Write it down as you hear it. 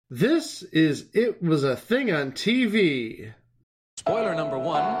This is It Was a Thing on TV. Spoiler number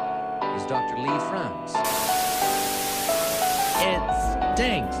one is Dr. Lee frowns. It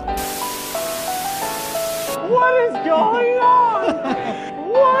stinks. What is going on?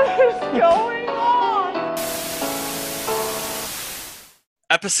 What is going on?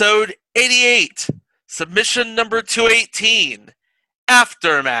 Episode 88, submission number 218,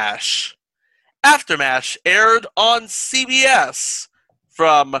 Aftermash. Aftermash aired on CBS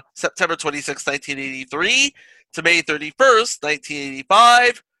from September 26, 1983 to May 31st,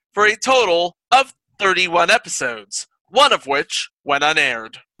 1985 for a total of 31 episodes, one of which went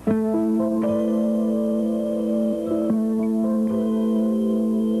unaired.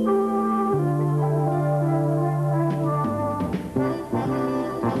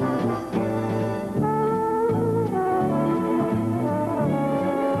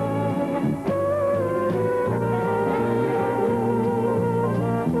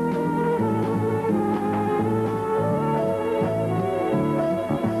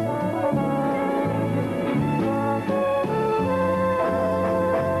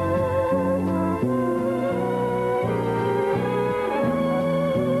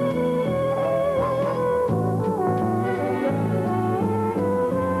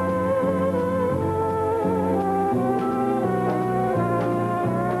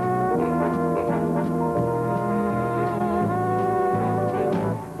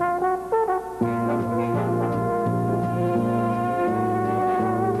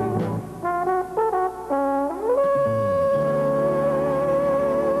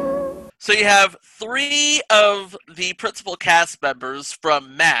 So you have three of the principal cast members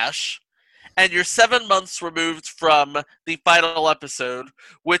from MASH, and you're 7 months removed from the final episode,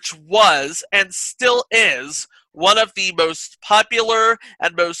 which was, and still is, one of the most popular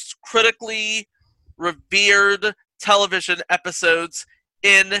and most critically revered television episodes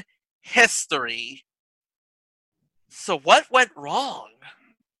in history. So what went wrong?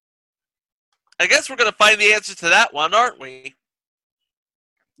 I guess we're going to find the answer to that one, aren't we?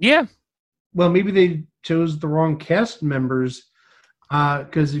 Yeah. Well, maybe they chose the wrong cast members,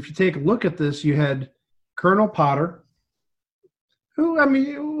 because if you take a look at this, you had Colonel Potter, who, I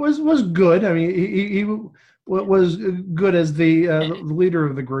mean, was good. I mean, he was good as the leader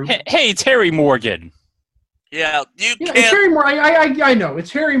of the group. Hey, Terry Morgan. Yeah, you Yeah, can't. it's Harry Morgan. I know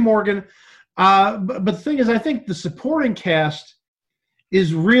it's Harry Morgan, but the thing is, I think the supporting cast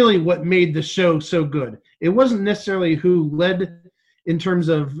is really what made the show so good. It wasn't necessarily who led in terms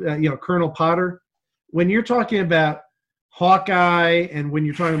of Colonel Potter. When you're talking about Hawkeye and when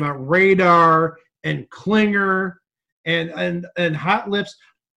you're talking about Radar and Klinger and Hot Lips,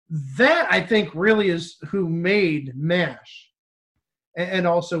 that I think really is who made MASH. And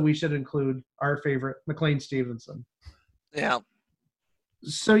also we should include our favorite McLean Stevenson. Yeah.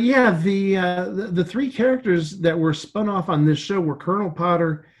 So yeah, the three characters that were spun off on this show were Colonel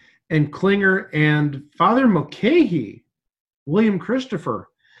Potter and Klinger and Father Mulcahy, William Christopher.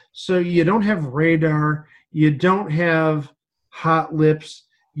 So you don't have Radar, you don't have Hot Lips,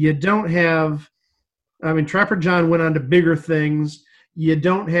 you don't have, I mean, Trapper John went on to bigger things. You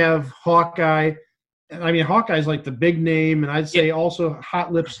don't have Hawkeye. I mean, Hawkeye's like the big name, and I'd say also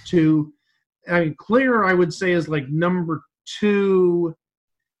Hot Lips too. I mean, Klinger, I would say, is like number 2.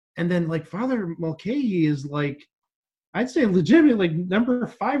 And then like Father Mulcahy is like, I'd say legitimately like number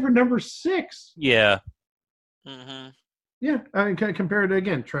 5 or number 6. Yeah. Mm-hmm. Yeah, I mean, compared to,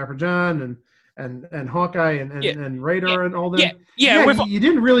 again, Trapper John and Hawkeye and Radar and all them. You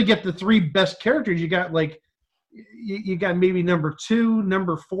didn't really get the 3 best characters. You got like, you got maybe number 2,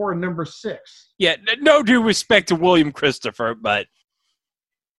 number 4, and number 6. Yeah, no due respect to William Christopher, but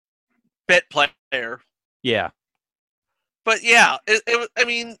Bit player. Yeah. But yeah, I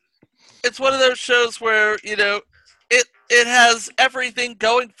mean, it's one of those shows where, it has everything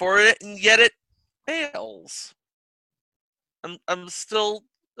going for it, and yet it fails. I'm still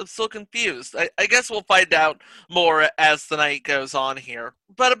confused. I guess we'll find out more as the night goes on here.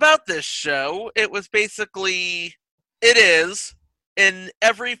 But about this show, it is, in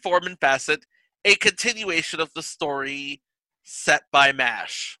every form and facet, a continuation of the story set by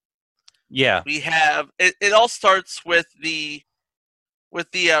MASH. Yeah. We have it all starts with the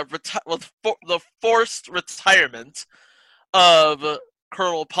forced retirement of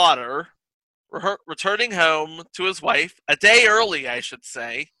Colonel Potter, returning home to his wife a day early, I should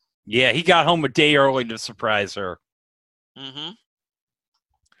say. Yeah, he got home a day early to surprise her. Mm-hmm.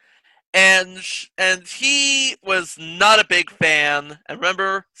 And he was not a big fan. And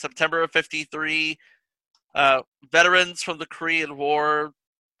remember, September of '53, veterans from the Korean War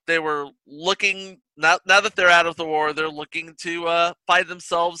they were looking, now that they're out of the war, they're looking to find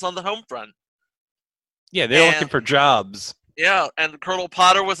themselves on the home front. Yeah, they're looking for jobs. Yeah, and Colonel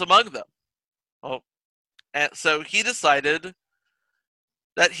Potter was among them. Oh, and so he decided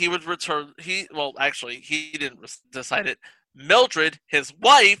that he would return. He didn't decide it. Mildred, his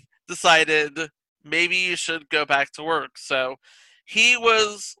wife, decided maybe you should go back to work. So he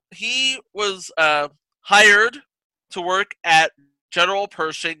was hired to work at General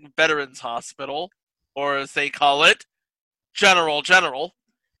Pershing Veterans Hospital, or as they call it, General,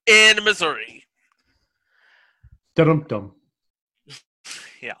 in Missouri. Dum-dum.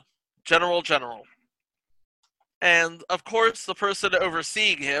 Yeah, General. And of course, the person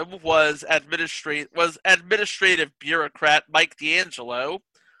overseeing him was administrative bureaucrat Mike D'Angelo.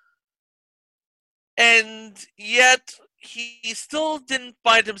 And yet, he still didn't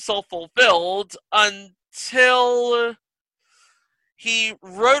find himself fulfilled until he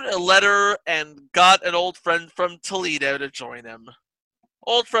wrote a letter and got an old friend from Toledo to join him.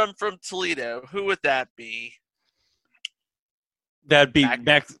 Old friend from Toledo, who would that be? That'd be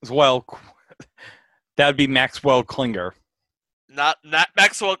Maxwell. That'd be Maxwell Klinger. Not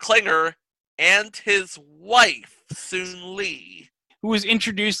Maxwell Klinger, and his wife, Soon Lee. Who was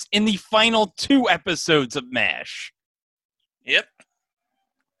introduced in the final 2 episodes of MASH. Yep.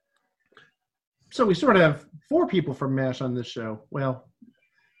 So we sort of have 4 people from MASH on this show. Well,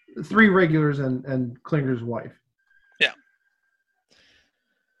 3 regulars and Klinger's wife. Yeah.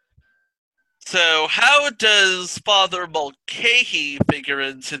 So how does Father Mulcahy figure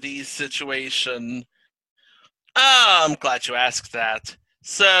into the situation? I'm glad you asked that.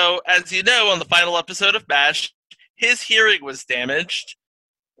 So, as you know, on the final episode of MASH, his hearing was damaged,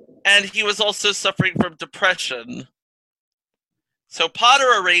 and he was also suffering from depression. So Potter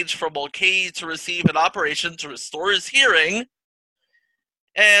arranged for Mulcahy to receive an operation to restore his hearing,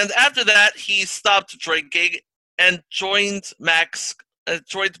 and after that, he stopped drinking and joined Max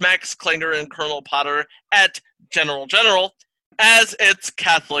Klinger and Colonel Potter at General as its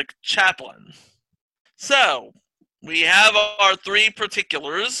Catholic chaplain. So, we have our 3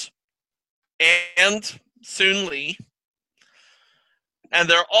 particulars and Soon Lee, and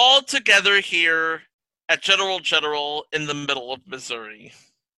they're all together here at General in the middle of Missouri.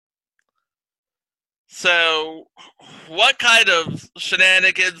 So, what kind of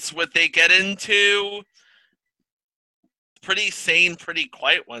shenanigans would they get into? Pretty sane, pretty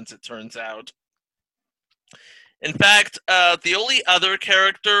quiet ones, it turns out. In fact, the only other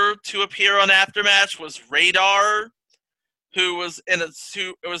character to appear on Aftermatch was Radar, who was in a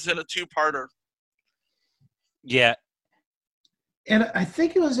 2-parter. Yeah. And I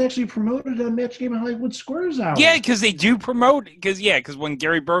think it was actually promoted on Match Game in Hollywood Squares Hour. Yeah, because they do promote. Because when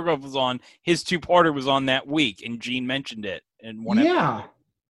Gary Burghoff was on, his 2-parter was on that week, and Gene mentioned it in one episode.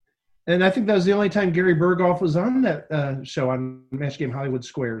 And I think that was the only time Gary Burghoff was on that show on Match Game Hollywood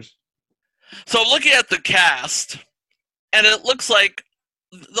Squares. So I'm looking at the cast, and it looks like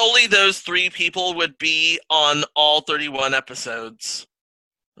only those 3 people would be on all 31 episodes.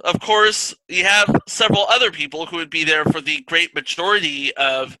 Of course, you have several other people who would be there for the great majority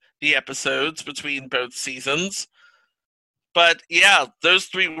of the episodes between both seasons. But yeah, those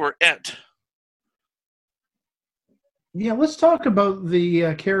 3 were it. Yeah, let's talk about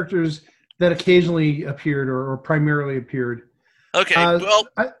the characters that occasionally appeared or primarily appeared. Okay,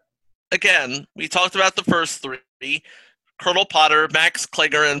 again, we talked about the first 3. Colonel Potter, Max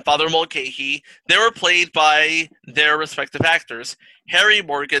Klinger, and Father Mulcahy. They were played by their respective actors, Harry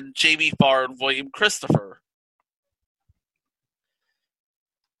Morgan, Jamie Farr, and William Christopher.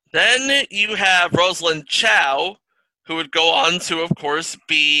 Then you have Rosalind Chow, who would go on to, of course,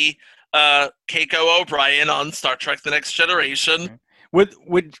 be Keiko O'Brien on Star Trek The Next Generation. Would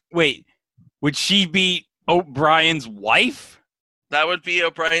she be O'Brien's wife? That would be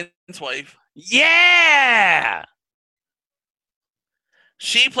O'Brien's wife. Yeah!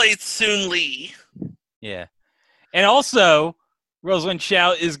 She played Soon Lee. Yeah. And also, Rosalind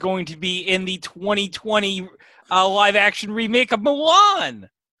Chow is going to be in the 2020 live-action remake of Mulan.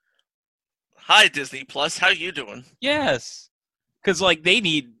 Hi, Disney Plus. How you doing? Yes. Because, they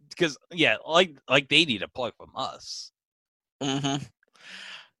need a plug from us. Mm-hmm.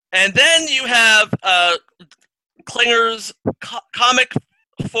 And then you have Klinger's comic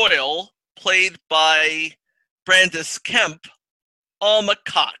foil, played by Brandis Kemp, Alma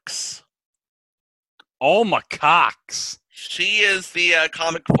Cox. Alma Cox. She is the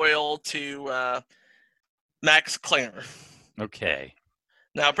comic foil to Max Klinger. Okay.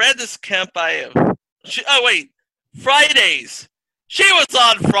 Now, Brandis Kemp, Fridays. She was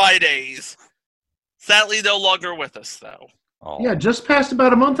on Fridays. Sadly, no longer with us, though. Oh. Yeah, just passed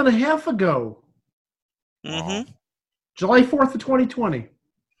about a month and a half ago. Mm-hmm. July 4th of 2020.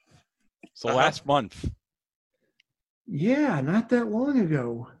 So last month. Yeah, not that long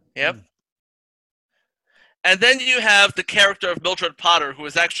ago. Yep. And then you have the character of Mildred Potter, who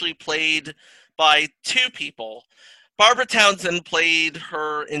was actually played by two people. Barbara Townsend played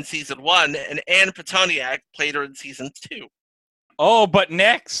her in season 1, and Anne Petoniak played her in season 2. Oh, but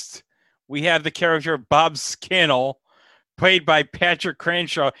next we have the character of Bob Skinnell, played by Patrick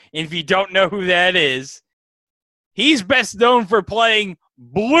Cranshaw. And if you don't know who that is, he's best known for playing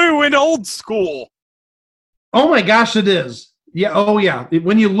Blue in Old School. Oh my gosh, it is. Yeah. Oh yeah.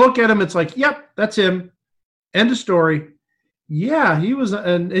 When you look at him, it's like, yep, that's him. End of story. Yeah, he was,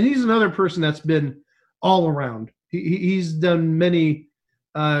 and he's another person that's been all around. He's done many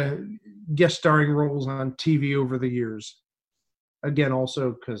guest starring roles on TV over the years. Again,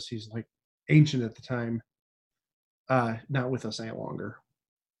 also because he's like ancient at the time. Not with us any longer.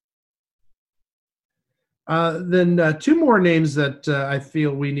 Then two more names that I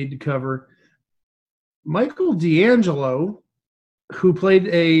feel we need to cover. Michael D'Angelo, who played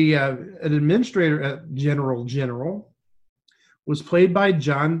an administrator at General, was played by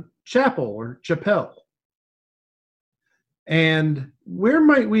John Chappell. And where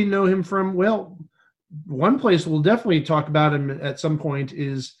might we know him from? Well, one place we'll definitely talk about him at some point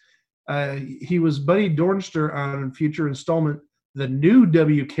is he was Buddy Dornster on future installment, The New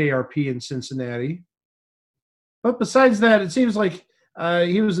WKRP in Cincinnati. But besides that, it seems like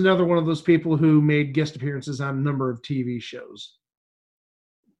he was another one of those people who made guest appearances on a number of TV shows.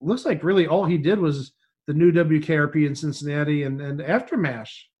 Looks like really all he did was The New WKRP in Cincinnati and after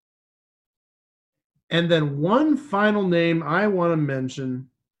MASH. And then one final name I want to mention,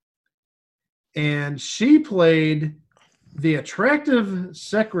 and she played the attractive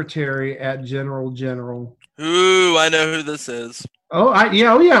secretary at General. Ooh, I know who this is. Oh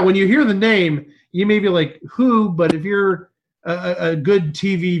yeah. When you hear the name, you may be like, who? But if you're a good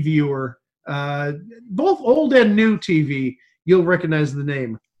TV viewer, both old and new TV, you'll recognize the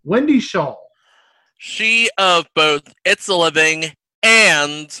name. Wendy Shaw. She of both It's a Living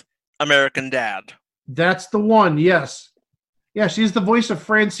and American Dad. That's the one, yes. Yeah, she's the voice of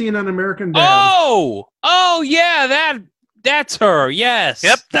Francine on American Dad. Oh yeah, that's her. Yes.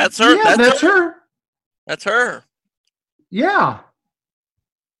 Yep, that's her. Yeah, that's her. That's her. Yeah.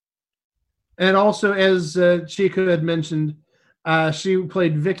 And also, as Chico had mentioned, she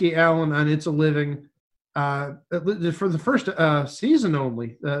played Vicki Allen on It's a Living for the first season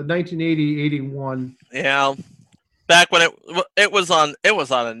only, 1980-81. Yeah, back when it was on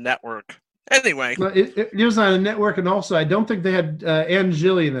a network. Anyway, it was on a network, and also I don't think they had Ann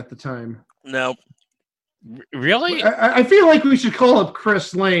Gillian at the time. No. Really? I feel like we should call up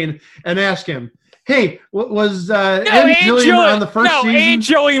Chris Lane and ask him, hey, was Ann Gillian on the first season? No, Ann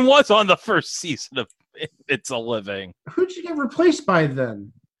Gillian was on the first season of It's a Living. Who'd you get replaced by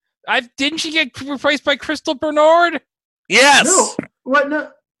then? Didn't she get replaced by Crystal Bernard? Yes. No. What?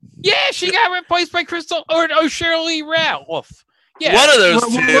 No. Yeah, she got replaced by Crystal or Shirley Ralph. Yeah. One of those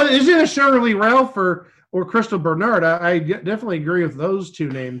two. Is it Shirley Ralph or Crystal Bernard? I definitely agree with those two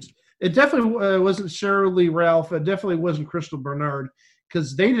names. It definitely wasn't Shirley Ralph. It definitely wasn't Crystal Bernard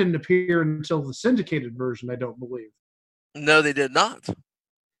because they didn't appear until the syndicated version, I don't believe. No, they did not.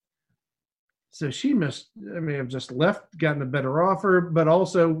 So she may have just left, gotten a better offer, but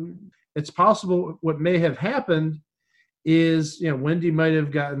also it's possible what may have happened is, Wendy might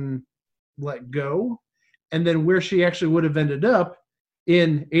have gotten let go, and then where she actually would have ended up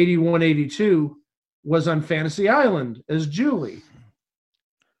in 81-82 was on Fantasy Island as Julie.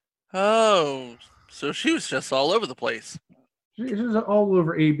 Oh, so she was just all over the place. She was all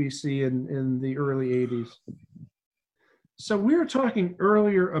over ABC in the early 80s. So we were talking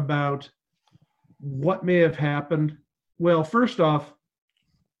earlier about what may have happened. Well, first off,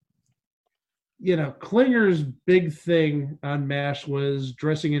 Klinger's big thing on MASH was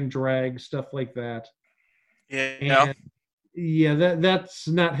dressing in drag, stuff like that. Yeah. And that's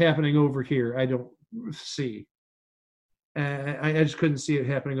not happening over here. I don't see. I just couldn't see it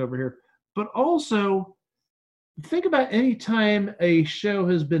happening over here. But also, think about any time a show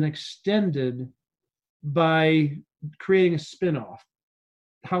has been extended by creating a spinoff,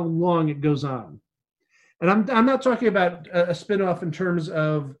 how long it goes on. And I'm not talking about a spinoff in terms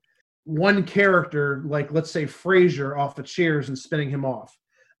of one character, like let's say Frasier off the Cheers and spinning him off.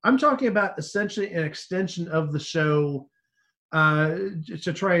 I'm talking about essentially an extension of the show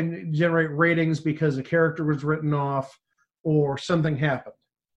to try and generate ratings because a character was written off or something happened.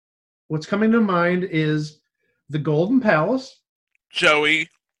 What's coming to mind is The Golden Palace. Joey.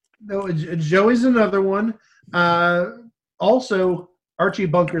 No, Joey's another one. also Archie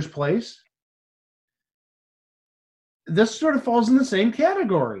Bunker's Place. This sort of falls in the same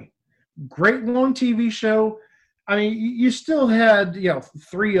category. Great long TV show. I mean, you still had,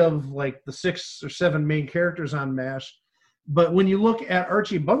 3 of like the 6 or 7 main characters on MASH. But when you look at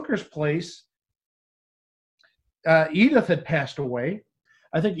Archie Bunker's Place, Edith had passed away.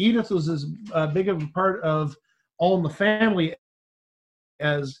 I think Edith was as big of a part of All in the Family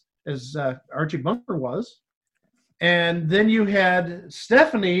as Archie Bunker was. And then you had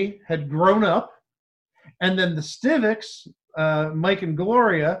Stephanie had grown up. And then the Stivicks, Mike and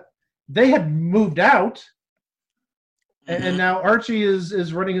Gloria, they had moved out. And now Archie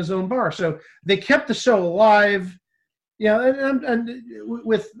is running his own bar. So they kept the show alive. And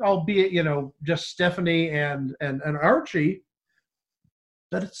with, albeit, just Stephanie and Archie,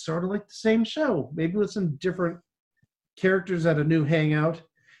 but it's sort of like the same show, maybe with some different characters at a new hangout.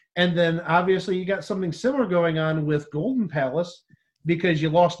 And then obviously you got something similar going on with Golden Palace because you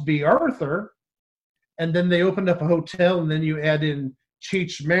lost B. Arthur, and then they opened up a hotel, and then you add in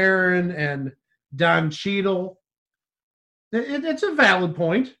Cheech Marin and Don Cheadle. It's a valid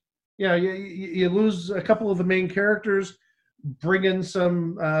point. You lose a couple of the main characters, bring in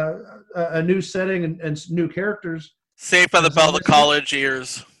some a new setting and new characters. Saved by the Bell of the college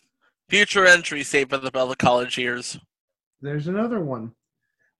years. Future entry, Saved by the Bell of the college years. There's another one.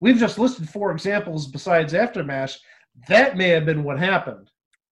 We've just listed 4 examples besides Aftermath. That may have been what happened.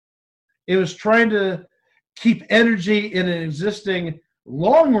 It was trying to keep energy in an existing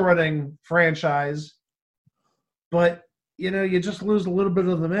long-running franchise, but you just lose a little bit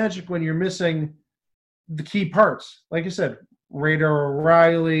of the magic when you're missing the key parts. Like I said, Radar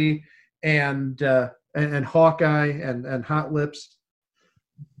O'Reilly and Hawkeye and Hot Lips.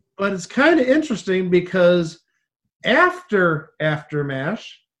 But it's kind of interesting because after Aftermath,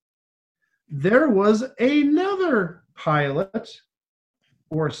 there was another pilot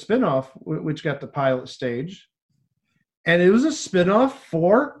or a spinoff which got the pilot stage, and it was a spinoff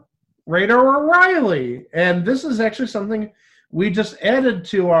for Radar O'Reilly. And this is actually something we just added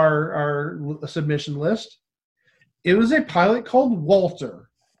to our submission list. It was a pilot called Walter,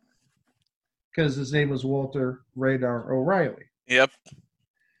 because his name was Walter Radar O'Reilly. Yep.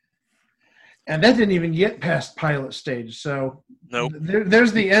 And that didn't even get past pilot stage. So nope.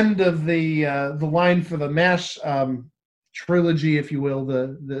 There's the end of the line for the MASH trilogy, if you will,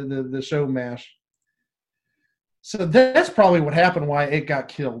 the show MASH. So that's probably what happened, why it got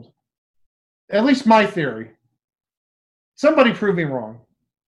killed. At least my theory. Somebody prove me wrong.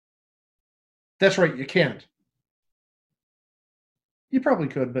 That's right, you can't. You probably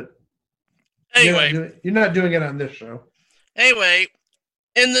could, but anyway, you're not doing it on this show. Anyway,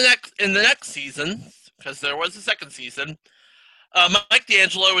 in the next season, because there was a second season, Mike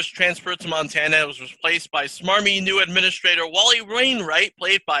D'Angelo was transferred to Montana and was replaced by smarmy new administrator Wally Wainwright,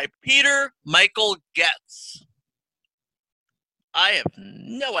 played by Peter Michael Getz. I have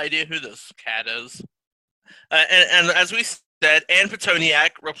no idea who this cat is. And as we said, Ann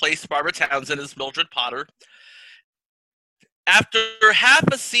Petoniak replaced Barbara Townsend as Mildred Potter. After half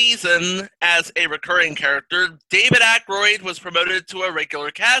a season as a recurring character, David Aykroyd was promoted to a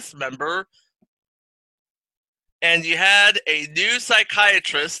regular cast member. And you had a new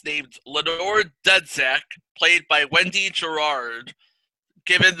psychiatrist named Lenore Dudzak, played by Wendy Gerard,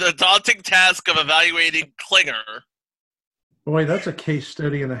 given the daunting task of evaluating Klinger. Boy, that's a case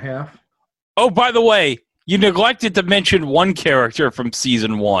study and a half. Oh, by the way, you neglected to mention one character from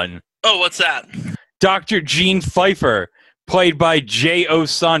season 1. Oh, what's that? Dr. Gene Pfeiffer, played by J.O.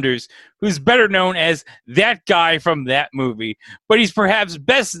 Saunders, who's better known as that guy from that movie, but he's perhaps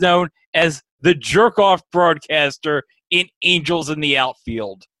best known as the jerk-off broadcaster in Angels in the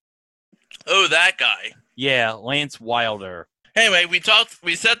Outfield. Oh, that guy. Yeah, Lance Wilder. Anyway,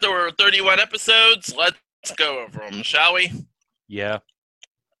 we said there were 31 episodes. Let's go over them, shall we? Yeah.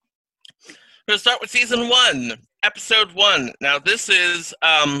 We're going to start with season 1, episode 1. Now, this is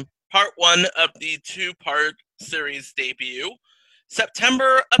part 1 of the 2-part series debut.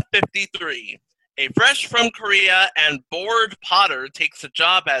 September of 53. A fresh from Korea and bored Potter takes a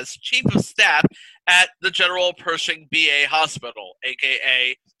job as chief of staff at the General Pershing BA Hospital,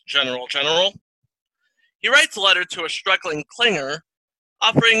 a.k.a. General. He writes a letter to a struggling Klinger,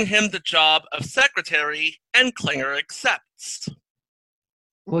 offering him the job of secretary, and Klinger accepts.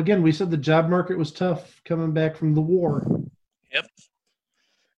 Well, again, we said the job market was tough coming back from the war. Yep.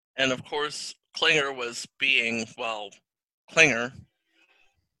 And, of course, Klinger was being, Klinger.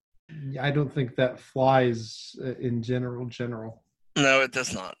 I don't think that flies in general. No, it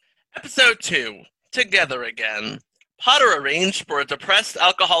does not. Episode 2, Together Again. Potter arranged for a depressed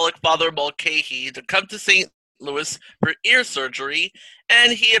alcoholic Father Mulcahy to come to St. Louis for ear surgery,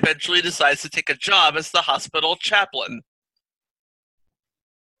 and he eventually decides to take a job as the hospital chaplain.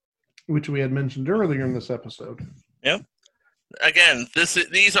 Which we had mentioned earlier in this episode. Again,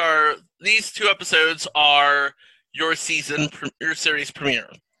 these 2 episodes are your series premiere.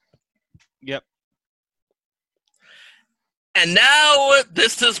 Yep. And now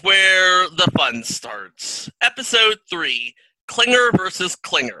this is where the fun starts. Episode 3, Klinger versus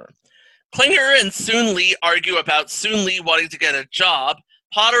Klinger. Klinger and Soon Lee argue about Soon Lee wanting to get a job.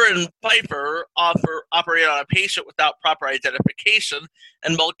 Potter and Pfeiffer operate on a patient without proper identification,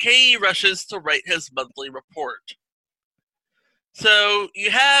 and Mulcahy rushes to write his monthly report. So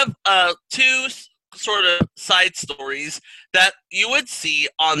you have 2 sort of side stories that you would see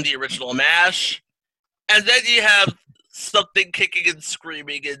on the original MASH, and then you have something kicking and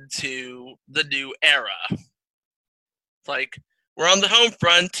screaming into the new era. It's like, we're on the home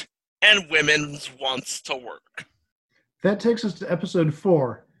front, and women's wants to work. That takes us to episode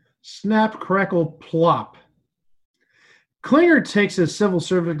 4, Snap, Crackle, Plop. Klinger takes his civil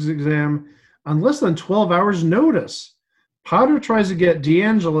service exam on less than 12 hours' notice. Potter tries to get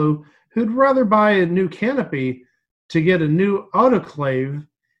D'Angelo, who'd rather buy a new canopy, to get a new autoclave,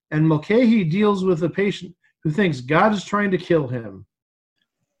 and Mulcahy deals with a patient who thinks God is trying to kill him.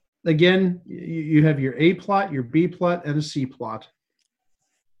 Again, you have your A plot, your B plot, and a C plot.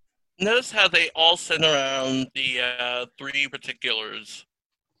 Notice how they all center around the 3 particulars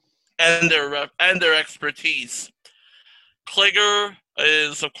and their expertise. Klinger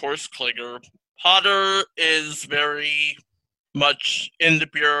is, of course, Klinger. Potter is very much in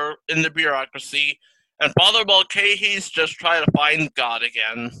the bureaucracy, and Father Mulcahy's just trying to find God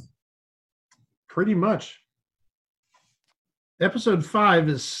again. Pretty much. Episode 5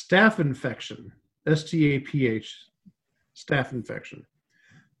 is Staph Infection. S-T-A-P-H. Staph Infection.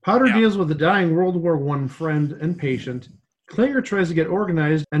 Potter deals with a dying World War I friend and patient. Klinger tries to get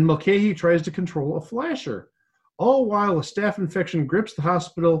organized, and Mulcahy tries to control a flasher. All while a staph infection grips the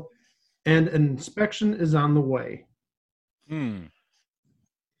hospital, and an inspection is on the way.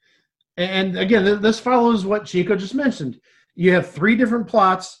 And again, this follows what Chico just mentioned. You have 3 different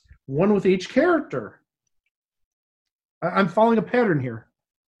plots, one with each character. I'm following a pattern here.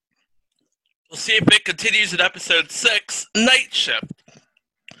 We'll see if it continues in episode 6, Night Shift.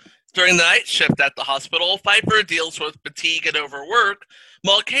 During the night shift at the hospital, Pfeiffer deals with fatigue and overwork.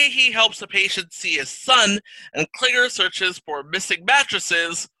 Mulcahy helps a patient see his son, and Klinger searches for missing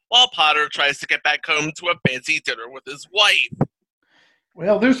mattresses, while Potter tries to get back home to a fancy dinner with his wife.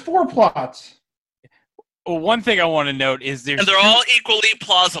 Well, there's 4 plots. Well, one thing I want to note is And they're all equally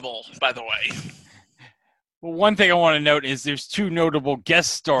plausible, by the way. Well, one thing I want to note is there's 2 notable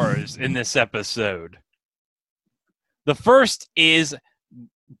guest stars in this episode. The first is,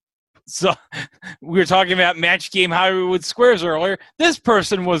 so we were talking about Match Game Hollywood Squares earlier. This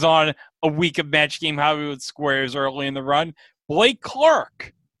person was on a week of Match Game Hollywood Squares early in the run. Blake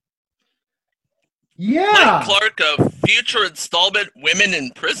Clark. Yeah. Blake Clark of future installment Women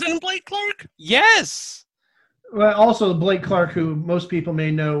in Prison, Blake Clark? Yes. Well, also Blake Clark, who most people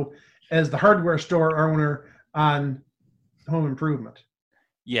may know as the hardware store owner on Home Improvement.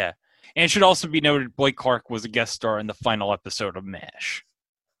 Yeah. And it should also be noted Blake Clark was a guest star in the final episode of MASH.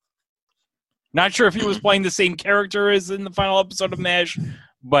 Not sure if he was playing the same character as in the final episode of MASH,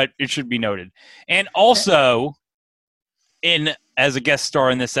 but it should be noted. And also, as a guest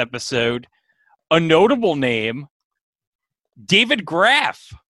star in this episode, a notable name, David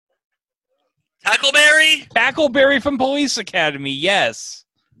Graff. Tackleberry? Tackleberry from Police Academy, yes.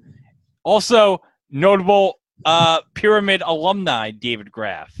 Also, notable Pyramid alumni, David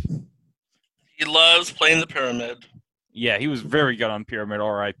Graff. He loves playing the Pyramid. Yeah, he was very good on Pyramid,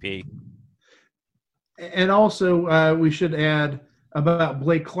 R.I.P. And also, we should add about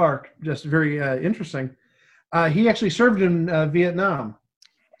Blake Clark, just very interesting. He actually served in Vietnam.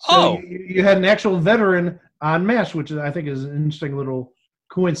 So you had an actual veteran on MASH, which I think is an interesting little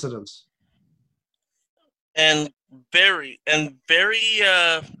coincidence. And very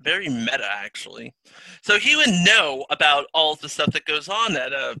meta, actually. So he would know about all the stuff that goes on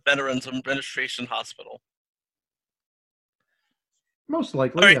at a Veterans Administration hospital. Most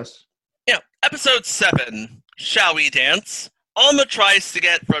likely, right. Yes. Yeah, episode 7, Shall We Dance? Alma tries to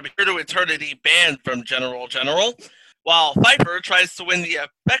get From Here to Eternity banned from General, while Pfeiffer tries to win the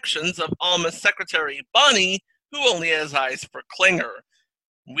affections of Alma's secretary, Bonnie, who only has eyes for Klinger.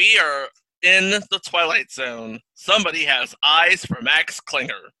 We are in the Twilight Zone. Somebody has eyes for Max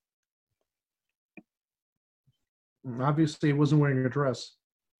Klinger. Obviously, he wasn't wearing a dress.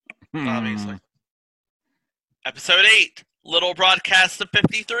 Obviously. Episode 8, Little Broadcast of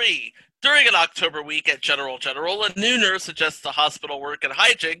 53. During an October week at General General, a new nurse adjusts to hospital work and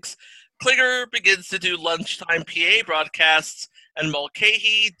hijinks. Klinger begins to do lunchtime PA broadcasts, and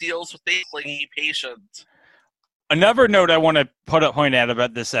Mulcahy deals with a clingy patient. Another note I want to point out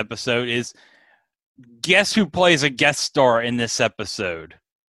about this episode is, guess who plays a guest star in this episode?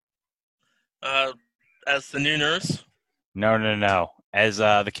 As the new nurse? No. As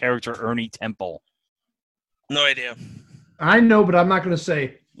the character Ernie Temple. No idea. I know, but I'm not going to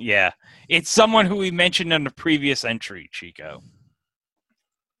say. Yeah. It's someone who we mentioned in the previous entry, Chico.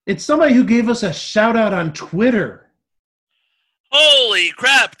 It's somebody who gave us a shout out on Twitter. Holy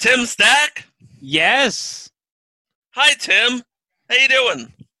crap, Tim Stack? Yes. Hi, Tim. How you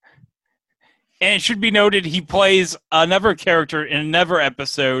doing? And it should be noted he plays another character in another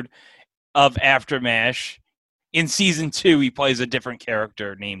episode of Aftermath. In season 2, he plays a different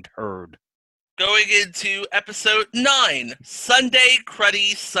character named Herd. Going into episode 9, Sunday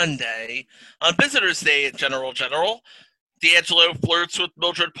Cruddy Sunday. On Visitor's Day at General General, D'Angelo flirts with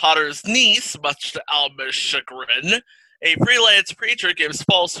Mildred Potter's niece, much to Alma's chagrin. A freelance preacher gives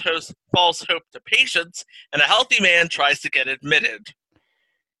false hope to patients, and a healthy man tries to get admitted.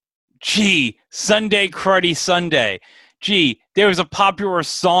 Gee, Sunday Cruddy Sunday. Gee, there was a popular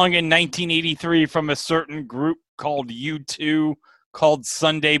song in 1983 from a certain group called U2 called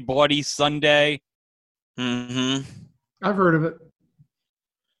Sunday Bloody Sunday. Mm-hmm. I've heard of it.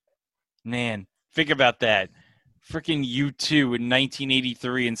 Man, think about that. Freaking U2 in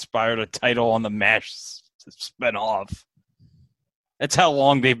 1983 inspired a title on the MASH spinoff. That's how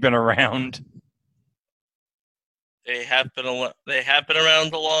long they've been around. They have been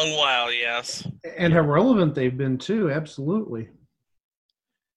around a long while, yes. And how relevant they've been too, absolutely.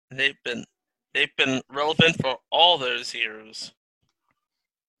 They've been relevant for all those years.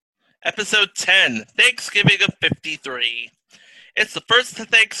 Episode 10, Thanksgiving of 53. It's the first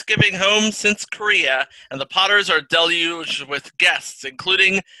Thanksgiving home since Korea, and the Potters are deluged with guests,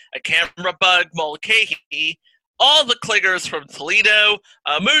 including a camera bug Mulcahy, all the Klingers from Toledo,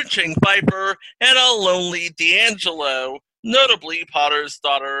 a mooching Viper, and a lonely D'Angelo, notably Potter's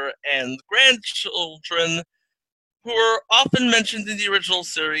daughter and grandchildren, who are often mentioned in the original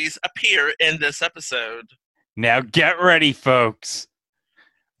series, appear in this episode. Now get ready, folks.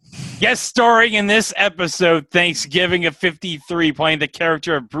 Guest starring in this episode, Thanksgiving of 53, playing the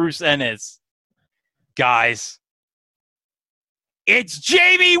character of Bruce Ennis. Guys, it's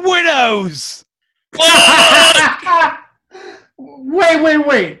Jamie Widows!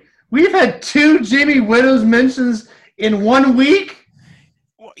 Wait. We've had 2 Jamie Widows mentions in 1 week?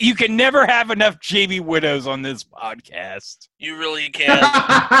 You can never have enough Jamie Widows on this podcast. You really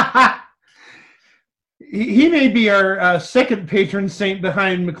can. He may be our second patron saint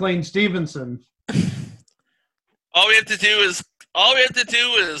behind McLean Stevenson. All we have to do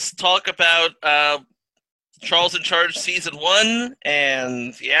is talk about Charles in Charge season 1,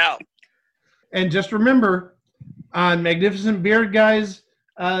 and yeah. And just remember, on Magnificent Beard Guy's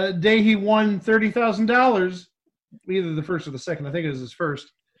day he won $30,000, either the first or the second, I think it was his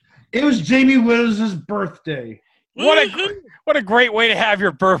first. It was Jamie Widows' birthday. What a great way to have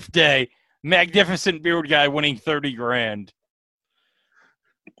your birthday. Magnificent Beard Guy winning $30,000.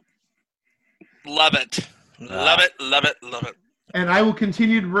 Love it. Love it. And I will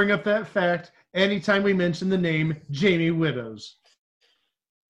continue to bring up that fact anytime we mention the name Jamie Widows.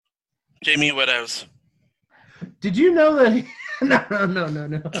 Jamie Widows. Did you know that No.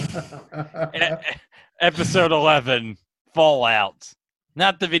 Episode 11, Fallout.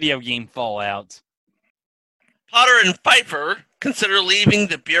 Not the video game Fallout. Potter and Pfeiffer consider leaving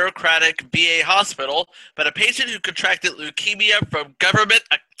the bureaucratic VA hospital, but a patient who contracted leukemia from government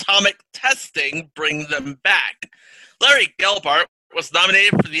atomic testing brings them back. Larry Gelbart was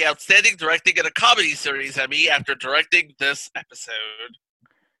nominated for the Outstanding Directing in a Comedy Series Emmy after directing this episode.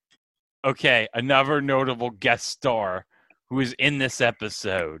 Okay, another notable guest star who is in this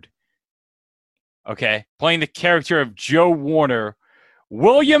episode. Okay, playing the character of Joe Warner,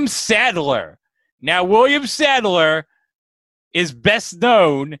 William Sadler. Now, William Sadler is best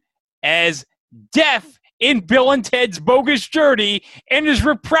known as Death in Bill and Ted's Bogus Journey and is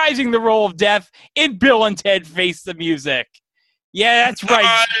reprising the role of Death in Bill and Ted Face the Music. Yeah, that's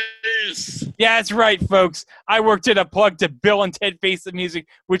right. Nice. Yeah, that's right, folks. I worked in a plug to Bill and Ted Face the Music,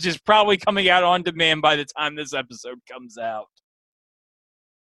 which is probably coming out on demand by the time this episode comes out.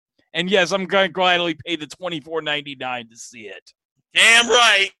 And yes, I'm going to gladly pay the $24.99 to see it. Damn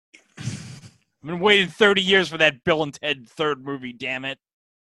right. I've been waiting 30 years for that Bill and Ted third movie, damn it.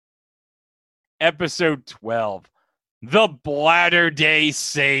 Episode 12, The Bladder Day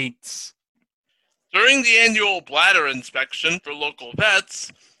Saints. During the annual bladder inspection for local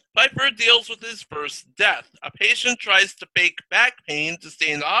vets, Piper deals with his first death. A patient tries to fake back pain to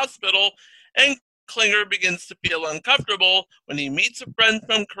stay in the hospital, and Klinger begins to feel uncomfortable when he meets a friend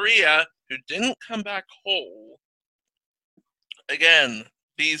from Korea who didn't come back whole. Again,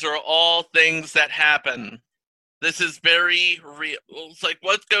 these are all things that happen. This is very real. It's like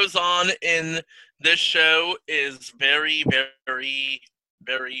what goes on in this show is very, very,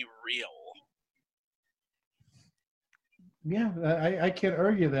 very real. Yeah, I can't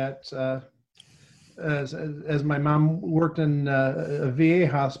argue that. As my mom worked in a VA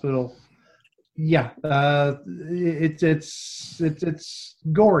hospital, yeah, it's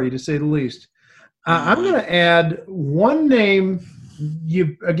gory to say the least. I'm going to add one name.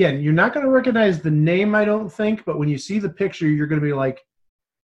 You're not going to recognize the name, I don't think, but when you see the picture, you're going to be like,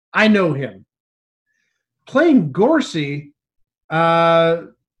 I know him. Playing Gorsey,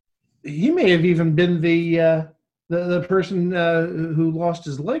 he may have even been the person who lost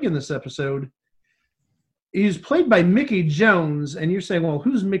his leg in this episode. He's played by Mickey Jones, and you're saying, well,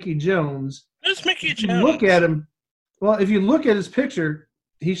 who's Mickey Jones? Who's Mickey If Jones? you look at him, well, if you look at his picture,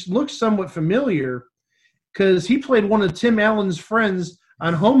 he looks somewhat familiar because he played one of Tim Allen's friends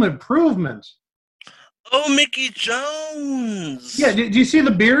on Home Improvement. Oh, Mickey Jones! Yeah, do you see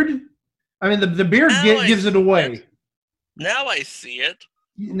the beard? I mean, the beard gives it away. Now I see it.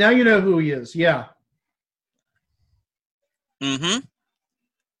 Now you know who he is, yeah. Mm-hmm.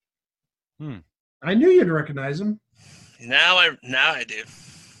 I knew you'd recognize him. Now I do.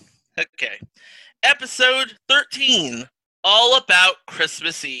 Okay. Episode 13, all about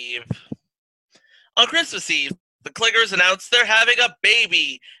Christmas Eve. On Christmas Eve, the Klingers announce they're having a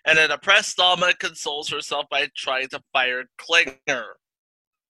baby, and a depressed Alma consoles herself by trying to fire Klinger.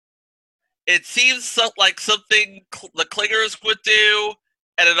 It seems like something the Klingers would do,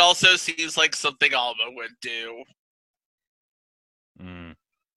 and it also seems like something Alma would do.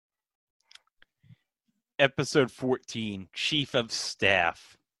 Episode 14, Chief of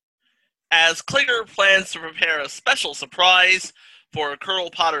Staff. As Klinger plans to prepare a special surprise for Colonel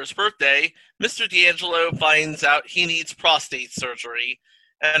Potter's birthday, Mr. D'Angelo finds out he needs prostate surgery,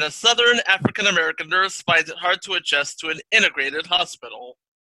 and a Southern African-American nurse finds it hard to adjust to an integrated hospital.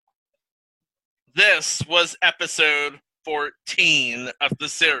 This was episode 14 of the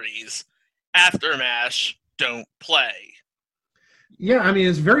series, After MASH, Don't Play. Yeah, I mean,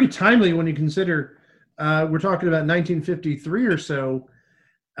 it's very timely when you consider we're talking about 1953 or so,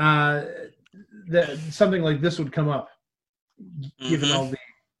 that something like this would come up, given all the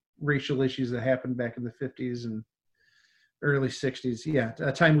racial issues that happened back in the 50s and early 60s. Yeah,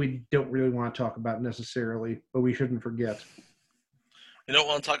 a time we don't really want to talk about necessarily, but we shouldn't forget. We don't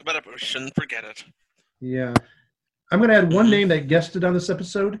want to talk about it, but we shouldn't forget it. Yeah. I'm going to add one name that guested on this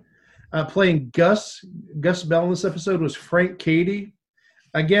episode. Playing Gus Bell in this episode was Frank Cady.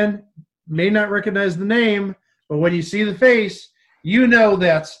 Again, may not recognize the name, but when you see the face, you know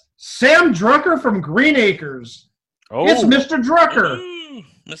that's Sam Drucker from Green Acres. Oh, It's Mr. Drucker. Ooh,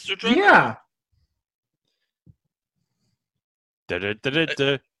 Mr. Drucker. Yeah.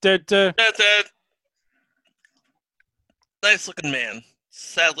 Da-da-da-da-da-da. That's it. Nice looking man.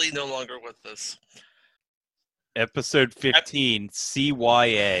 Sadly, no longer with us. Episode 15,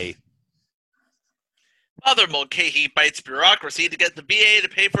 CYA. Father Mulcahy fights bureaucracy to get the VA to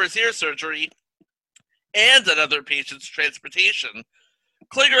pay for his ear surgery and another patient's transportation.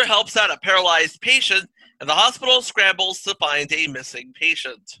 Klinger helps out a paralyzed patient, and the hospital scrambles to find a missing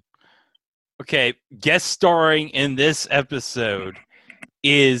patient. Okay, guest starring in this episode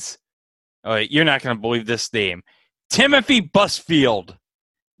is, you're not going to believe this name, Timothy Busfield.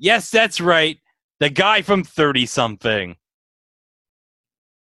 Yes, that's right, the guy from 30-something.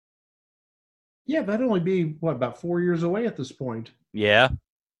 Yeah, that'd only be, about 4 years away at this point. Yeah.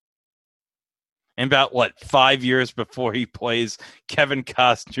 And about, 5 years before he plays Kevin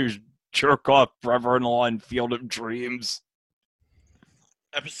Costner's jerk-off brother-in-law in Field of Dreams.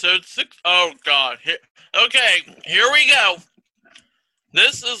 Episode 6. Oh, God. Here we go.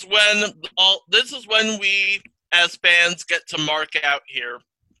 This is when we, as fans, get to mark out here.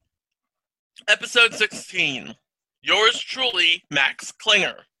 Episode 16. Yours truly, Max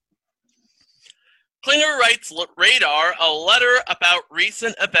Klinger. Klinger writes Radar a letter about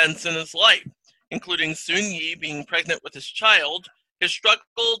recent events in his life, including Soon Yi being pregnant with his child, his struggle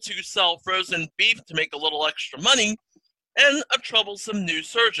to sell frozen beef to make a little extra money, and a troublesome new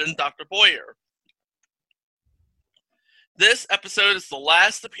surgeon, Dr. Boyer. This episode is the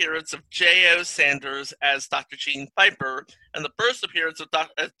last appearance of J.O. Sanders as Dr. Gene Piper, and the first appearance of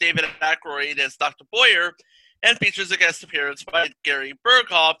David Aykroyd as Dr. Boyer, and features a guest appearance by Gary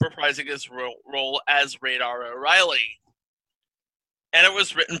Berghoff reprising his role as Radar O'Reilly. And it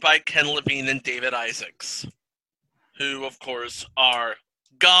was written by Ken Levine and David Isaacs, who, of course, are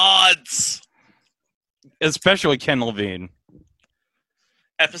gods. Especially Ken Levine.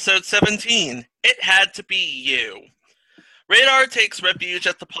 Episode 17, It Had to Be You. Radar takes refuge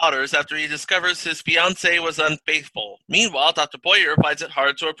at the Potters after he discovers his fiancée was unfaithful. Meanwhile, Dr. Boyer finds it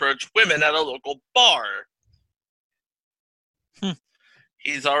hard to approach women at a local bar.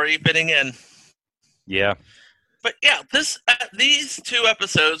 He's already fitting in. Yeah. But yeah, these 2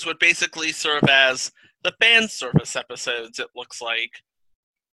 episodes would basically serve as the fan service episodes, it looks like.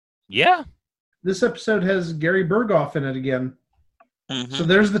 Yeah. This episode has Gary Berghoff in it again. Mm-hmm. So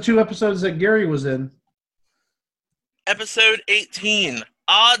there's the 2 episodes that Gary was in. Episode 18,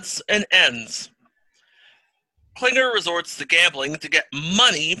 Odds and Ends. Klinger resorts to gambling to get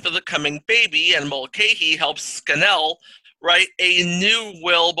money for the coming baby, and Mulcahy helps Scannell write a new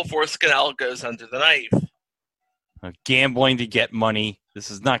will before Scannell goes under the knife. Gambling to get money.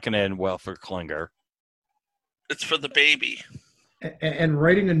 This is not going to end well for Klinger. It's for the baby. And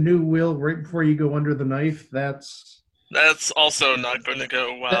writing a new will right before you go under the knife, that's also not going to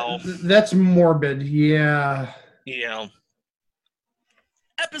go well. That's morbid, yeah. Yeah.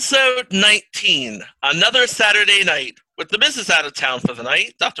 Episode 19, Another Saturday Night. With the missus out of town for the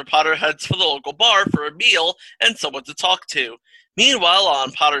night, Dr. Potter heads for the local bar for a meal and someone to talk to. Meanwhile,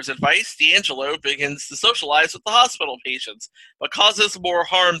 on Potter's advice, D'Angelo begins to socialize with the hospital patients, but causes more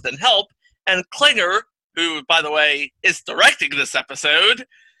harm than help, and Klinger, who, by the way, is directing this episode,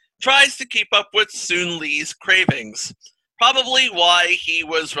 tries to keep up with Soon Lee's cravings. Probably why he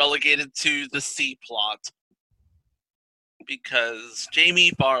was relegated to the C plot. Because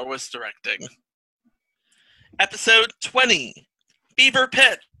Jamie Farr was directing. Episode 20, Fever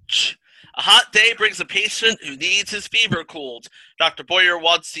Pitch. A hot day brings a patient who needs his fever cooled. Dr. Boyer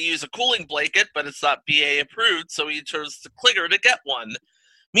wants to use a cooling blanket, but it's not BA approved, so he turns to Klinger to get one.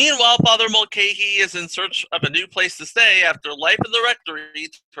 Meanwhile, Father Mulcahy is in search of a new place to stay after life in the rectory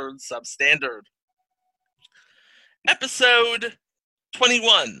turns substandard. Episode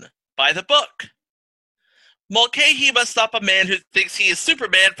 21, By the Book. Mulcahy must stop a man who thinks he is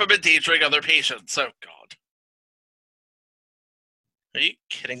Superman from endangering other patients. Oh, God. Are you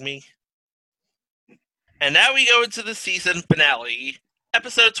kidding me? And now we go into the season finale.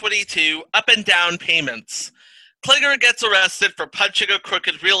 Episode 22, Up and Down Payments. Klinger gets arrested for punching a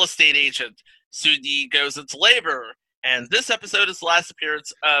crooked real estate agent. Sudi goes into labor. And this episode is the last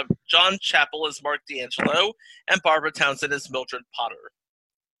appearance of John Chappell as Mark D'Angelo and Barbara Townsend as Mildred Potter.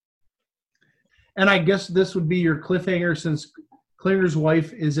 And I guess this would be your cliffhanger since Klinger's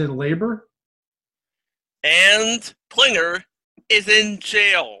wife is in labor? And Klinger is in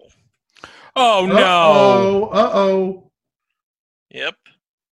jail. Oh, no. Uh-oh. Yep.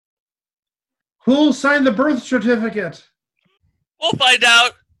 Who'll sign the birth certificate? We'll find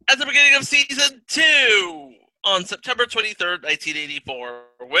out at the beginning of season 2 on September 23rd, 1984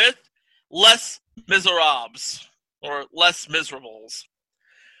 with Les Miserables, or Les Miserables.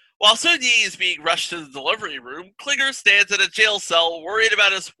 While Sudi is being rushed to the delivery room, Klinger stands in a jail cell worried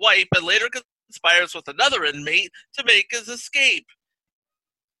about his wife and later conspires with another inmate to make his escape.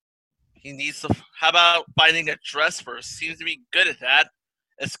 He needs to... How about finding a dress first? Seems to be good at that.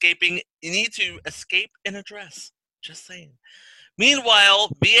 Escaping... You need to escape in a dress. Just saying.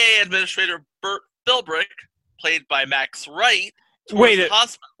 Meanwhile, VA Administrator Bert Philbrick, played by Max Wright... Wait,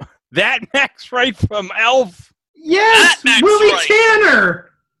 that Max Wright from Elf? Yes! Movie Tanner!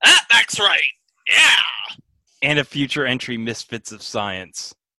 That Max Wright! Yeah! And a future entry, Misfits of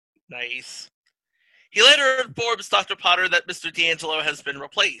Science. Nice. He later informs Dr. Potter that Mr. D'Angelo has been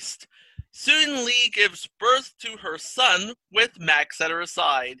replaced. Soon Lee gives birth to her son with Max at her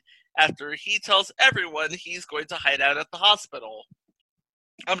side after he tells everyone he's going to hide out at the hospital.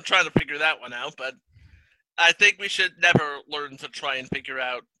 I'm trying to figure that one out, but I think we should never learn to try and figure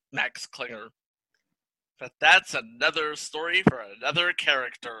out Max Klinger. But that's another story for another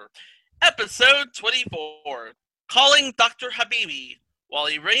character. Episode 24, Calling Dr. Habibi.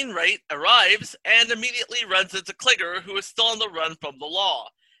 Wally Wainwright arrives and immediately runs into Klinger, who is still on the run from the law.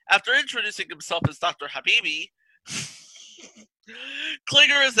 After introducing himself as Dr. Habibi,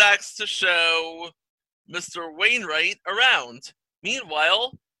 Klinger is asked to show Mr. Wainwright around.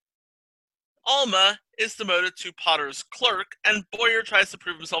 Meanwhile, Alma is demoted to Potter's clerk, and Boyer tries to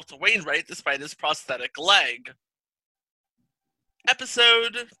prove himself to Wainwright despite his prosthetic leg.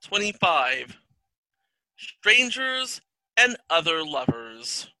 Episode 25, Strangers and Other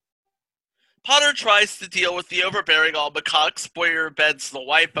Lovers. Potter tries to deal with the overbearing Alma Cox. Boyer beds the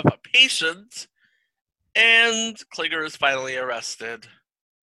wife of a patient, and Klinger is finally arrested.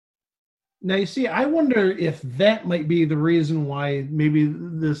 Now, you see, I wonder if that might be the reason why maybe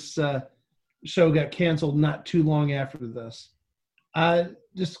this show got canceled not too long after this.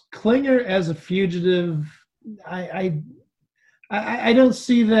 Just Klinger as a fugitive, I don't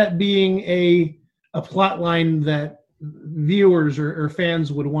see that being a plot line that viewers or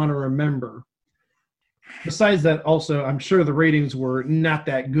fans would want to remember. Besides that, also, I'm sure the ratings were not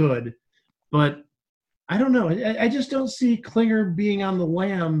that good, but I don't know. I just don't see Klinger being on the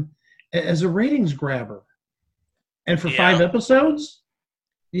lam as a ratings grabber. And for 5 episodes?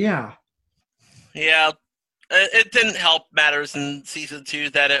 Yeah. Yeah. It didn't help matters in season 2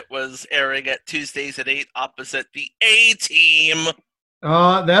 that it was airing at Tuesdays at 8 opposite the A-Team.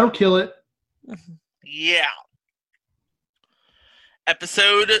 That'll kill it. Yeah.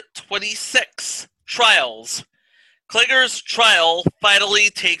 Episode 26, Trials. Klinger's trial finally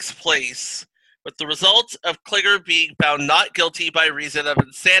takes place, with the result of Klinger being found not guilty by reason of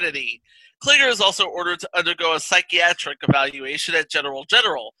insanity. Klinger is also ordered to undergo a psychiatric evaluation at General.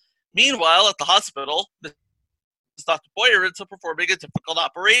 Meanwhile, at the hospital, Dr. Boyer into performing a difficult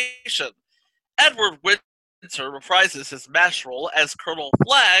operation. Edward Winter reprises his MASH role as Colonel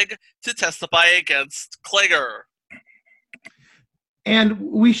Flagg to testify against Klinger. And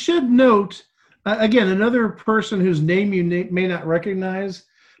we should note, again, another person whose name you may not recognize,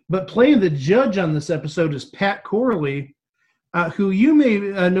 but playing the judge on this episode is Pat Corley, who you may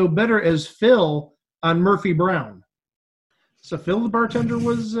know better as Phil on Murphy Brown. So Phil the bartender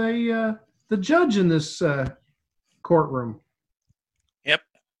was the judge in this courtroom. Yep.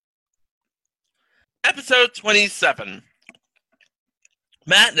 Episode 27.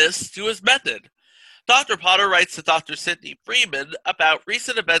 Madness to his method. Dr. Potter writes to Dr. Sidney Freeman about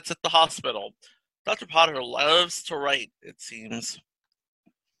recent events at the hospital. Dr. Potter loves to write, it seems,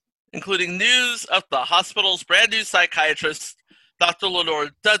 including news of the hospital's brand new psychiatrist, Dr. Lenore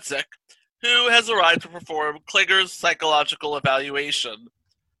Dudzik, who has arrived to perform Klinger's psychological evaluation.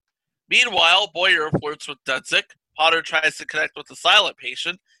 Meanwhile, Boyer flirts with Dudzik, Potter tries to connect with the silent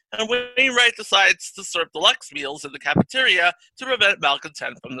patient, and Wainwright decides to serve deluxe meals in the cafeteria to prevent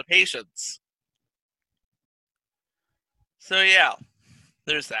malcontent from the patients. So yeah,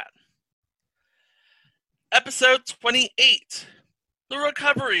 there's that. Episode 28, The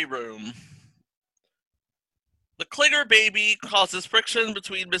Recovery Room. The Klinger baby causes friction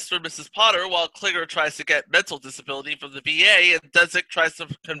between Mr. and Mrs. Potter while Klinger tries to get mental disability from the VA and Dudzik tries to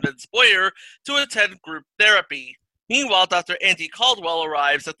convince Boyer to attend group therapy. Meanwhile, Dr. Andy Caldwell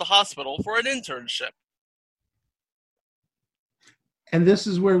arrives at the hospital for an internship. And this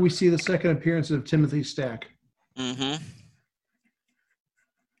is where we see the second appearance of Timothy Stack. Mm-hmm.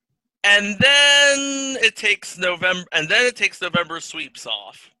 And then it takes November sweeps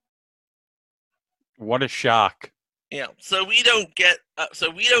off. What a shock! Yeah, so we don't get a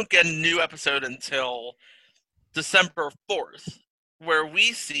new episode until December 4th, where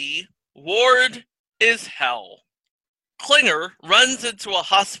we see Ward is Hell. Klinger runs a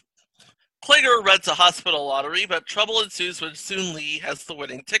hospital lottery, but trouble ensues when Soon Lee has the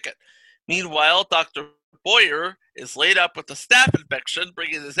winning ticket. Meanwhile, Dr. Boyer is laid up with a staph infection,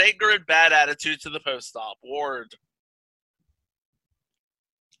 bringing his anger and bad attitude to the post-op ward.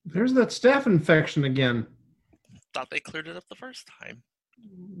 There's that staph infection again. Thought they cleared it up the first time.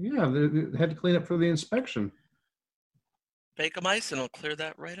 Yeah, they had to clean up for the inspection. Vancomycin will clear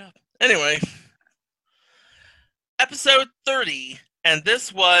that right up. Anyway, episode 30, and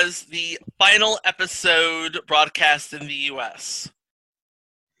this was the final episode broadcast in the U.S.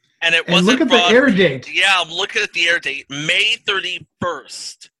 And it wasn't. Look at the air date. Yeah, I'm looking at the air date, May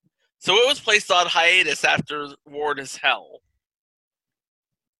 31st. So it was placed on hiatus after Ward is Hell,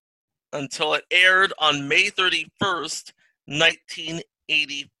 until it aired on May 31st,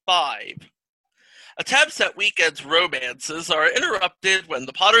 1985. Attempts at weekend romances are interrupted when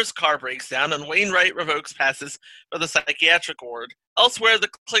the Potter's car breaks down and Wainwright revokes passes for the psychiatric ward. Elsewhere, the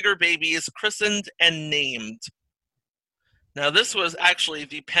Klinger baby is christened and named. Now, this was actually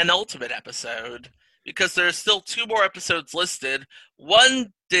the penultimate episode, because there are still 2 more episodes listed.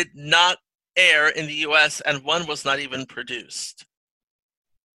 One did not air in the U.S., and one was not even produced.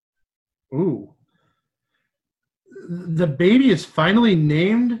 Ooh. The baby is finally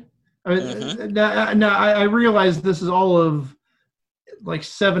named? I mean, now, I realize this is all of like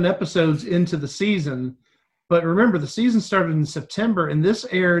 7 episodes into the season, but remember, the season started in September, and this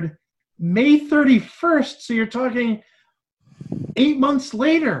aired May 31st, so you're talking 8 months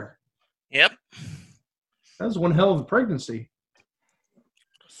later. Yep. That was one hell of a pregnancy.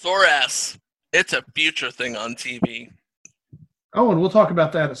 Thoras. It's a future thing on TV. Oh, and we'll talk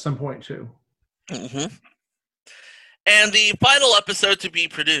about that at some point, too. Mm-hmm. And the final episode to be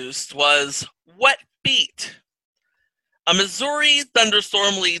produced was Wet Feet. A Missouri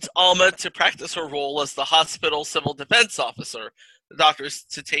thunderstorm leads Alma to practice her role as the hospital civil defense officer. The doctor's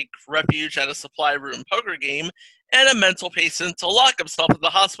to take refuge at a supply room poker game, and a mental patient to lock himself in the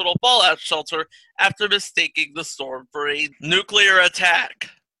hospital fallout shelter after mistaking the storm for a nuclear attack.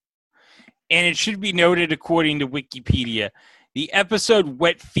 And it should be noted, according to Wikipedia, the episode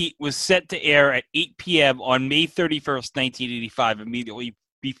Wet Feet was set to air at 8 p.m. on May 31st, 1985, immediately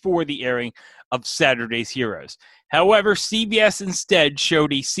before the airing of Saturday's Heroes. However, CBS instead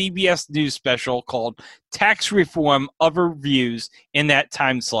showed a CBS News special called Tax Reform Other Views in that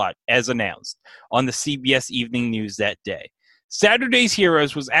time slot, as announced on the CBS Evening News that day. Saturday's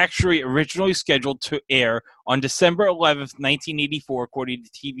Heroes was actually originally scheduled to air on December 11th, 1984, according to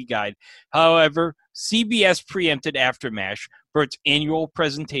TV Guide. However, CBS preempted Aftermash for its annual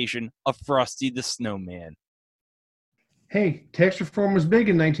presentation of Frosty the Snowman. Hey, tax reform was big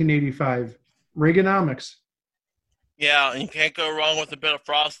in 1985. Reaganomics. Yeah, and you can't go wrong with a bit of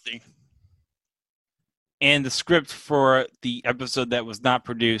Frosty. And the script for the episode that was not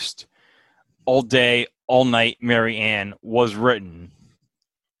produced, All Day, All Night, Mary Ann, was written.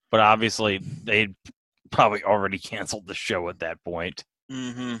 But obviously, they'd probably already canceled the show at that point.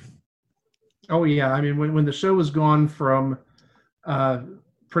 Mm-hmm. Oh, yeah. I mean, when the show was gone from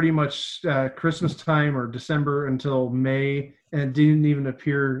pretty much Christmas time or December until May, and it didn't even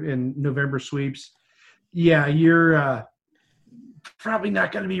appear in November sweeps, yeah, you're probably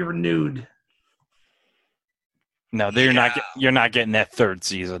not going to be renewed. No, you're not getting that third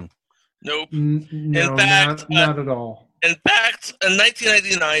season. Nope. No, In fact, not at all. In fact, in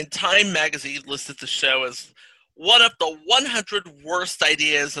 1999, Time magazine listed the show as one of the 100 worst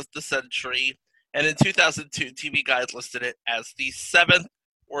ideas of the century, and in 2002, TV Guide listed it as the 7th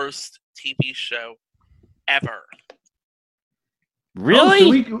worst TV show ever.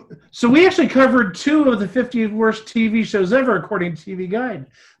 Really? So we actually covered 2 of the 50 worst TV shows ever, according to TV Guide,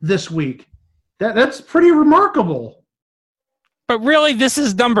 this week. That's pretty remarkable. But really, this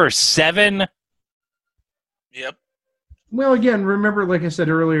is number 7? Yep. Well, again, remember, like I said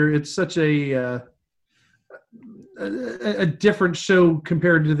earlier, it's such a different show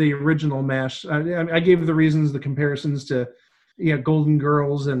compared to the original MASH. I gave the reasons, the comparisons to Golden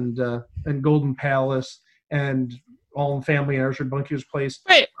Girls and Golden Palace and All in the Family and Archer Bunker's Place.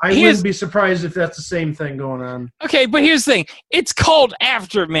 Wait, I wouldn't be surprised if that's the same thing going on. Okay, but here's the thing. It's called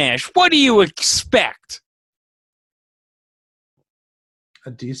Aftermash. What do you expect? A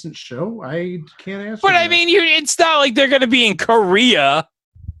decent show? I can't answer But that. I mean, it's not like they're going to be in Korea.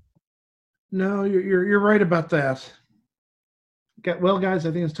 No, you're right about that. Well, guys,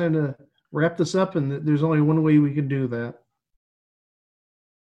 I think it's time to wrap this up, and there's only one way we can do that.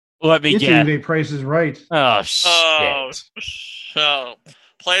 Let me It's guess. eBay Price is Right. Oh, shit. So,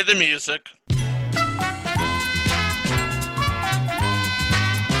 play the music.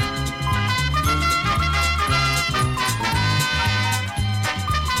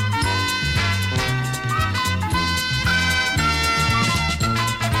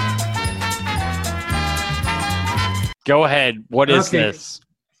 Go ahead. What is this?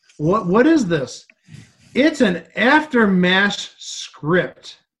 What is this? It's an Aftermash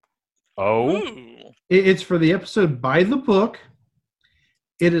script. Oh? Ooh. It's for the episode By the Book.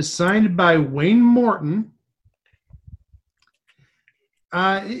 It is signed by Wayne Morton.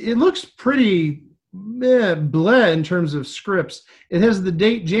 It looks pretty bleh in terms of scripts. It has the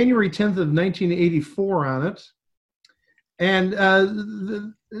date January 10th of 1984 on it. And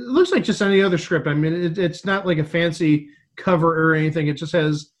it looks like just any other script. I mean, it's not like a fancy cover or anything. It just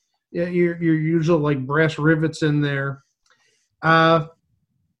has your usual like brass rivets in there.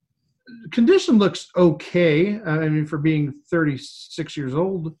 Condition looks okay. I mean, for being 36 years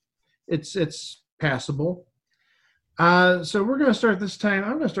old, it's passable. So we're going to start this time.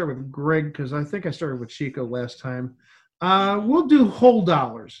 I'm going to start with Greg because I think I started with Chico last time. We'll do whole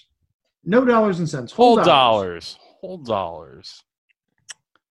dollars. No dollars and cents. Whole dollars. Whole dollars.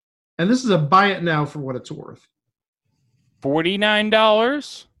 And this is a buy it now for what it's worth.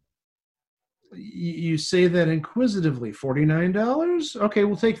 $49? You say that inquisitively. $49? Okay,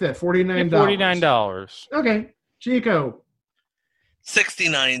 we'll take that. $49. $49. Okay. Chico.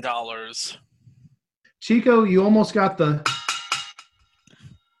 $69. Chico, you almost got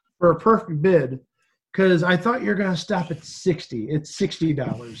for a perfect bid because I thought you were going to stop at 60. It's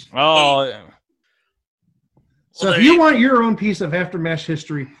 $60. Oh, So if you want your own piece of Aftermash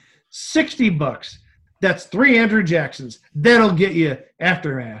history, $60. That's 3 Andrew Jacksons. That'll get you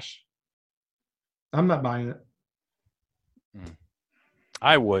Aftermash. I'm not buying it.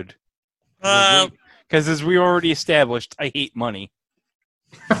 I would. Well, Because as we already established, I hate money.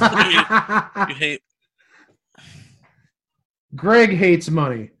 You hate. Greg hates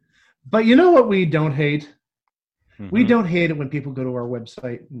money. But you know what we don't hate? We Mhm. don't hate it when people go to our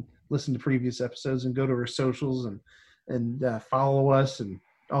website and listen to previous episodes and go to our socials and follow us and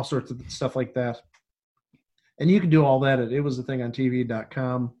all sorts of stuff like that. And you can do all that at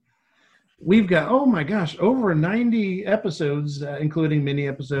itwasathingontv.com. We've got, oh my gosh, over 90 episodes, including mini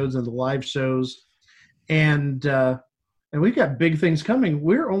episodes and the live shows. And we've got big things coming.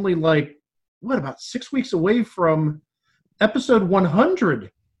 We're only like, about 6 weeks away from episode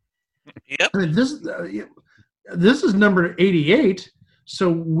 100. Yep. I mean, this is number 88, so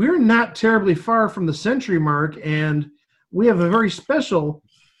we're not terribly far from the century mark, and we have a very special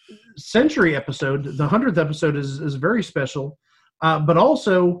century episode. The 100th episode is very special, but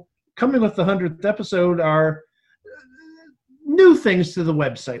also coming with the 100th episode are new things to the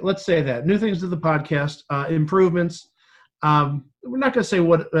website. Let's say that. New things to the podcast, improvements. We're not going to say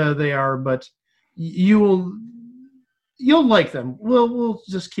what they are, but you'll like them. We'll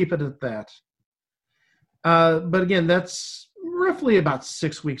just keep it at that. But again, that's roughly about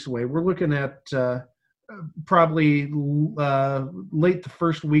 6 weeks away. We're looking at probably late the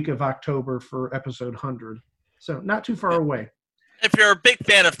first week of October for episode 100. So not too far away. If you're a big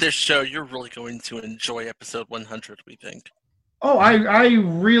fan of this show, you're really going to enjoy episode 100, we think. Oh, I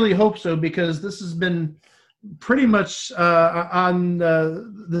really hope so, because this has been pretty much on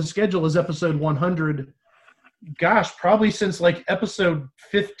the schedule as episode 100. Gosh, probably since like episode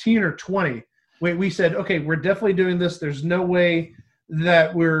 15 or 20. We said, okay, we're definitely doing this. There's no way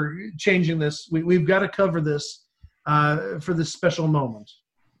that we're changing this. We've got to cover this for this special moment.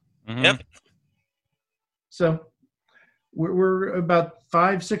 Mhm. Yep. So we're about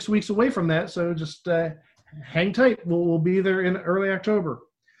 5-6 weeks away from that. So just hang tight. We'll be there in early October.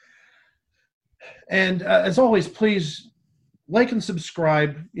 And as always, please like and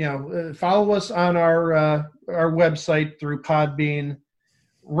subscribe. Follow us on our website through Podbean.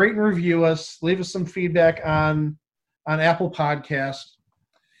 Rate and review us. Leave us some feedback on Apple Podcast.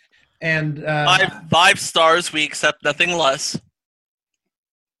 And 5 stars. We accept nothing less.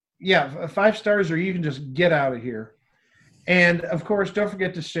 Yeah, 5 stars, or you can just get out of here. And of course, don't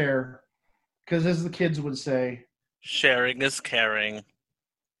forget to share, because as the kids would say, Sharing is caring.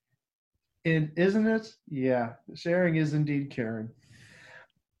 isn't it? Yeah, sharing is indeed caring.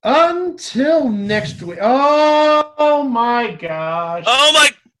 Until next week. Oh my gosh. Oh my!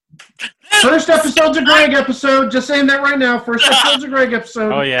 First episode's a Greg episode. Just saying that right now. First episode's a Greg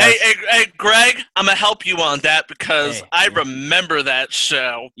episode. Oh, yeah. Hey, Greg, I'm gonna help you on that because Hey. I remember that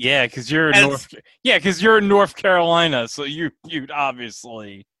show. Yeah, because you're in And- you're in North Carolina, so you'd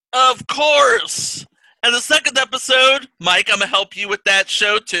obviously. Of course. And the second episode, Mike, I'm gonna help you with that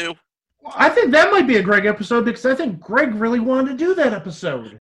show too. I think that might be a Greg episode, because I think Greg really wanted to do that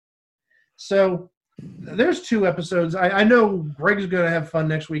episode. So there's 2 episodes. I know Greg's going to have fun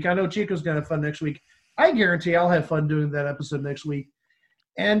next week. I know Chico's going to have fun next week. I guarantee I'll have fun doing that episode next week.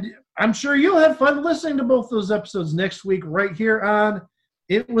 And I'm sure you'll have fun listening to both those episodes next week right here on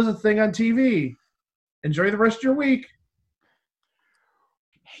It Was a Thing on TV. Enjoy the rest of your week.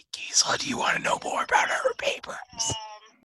 Hey, Gisela, do you want to know more about our papers?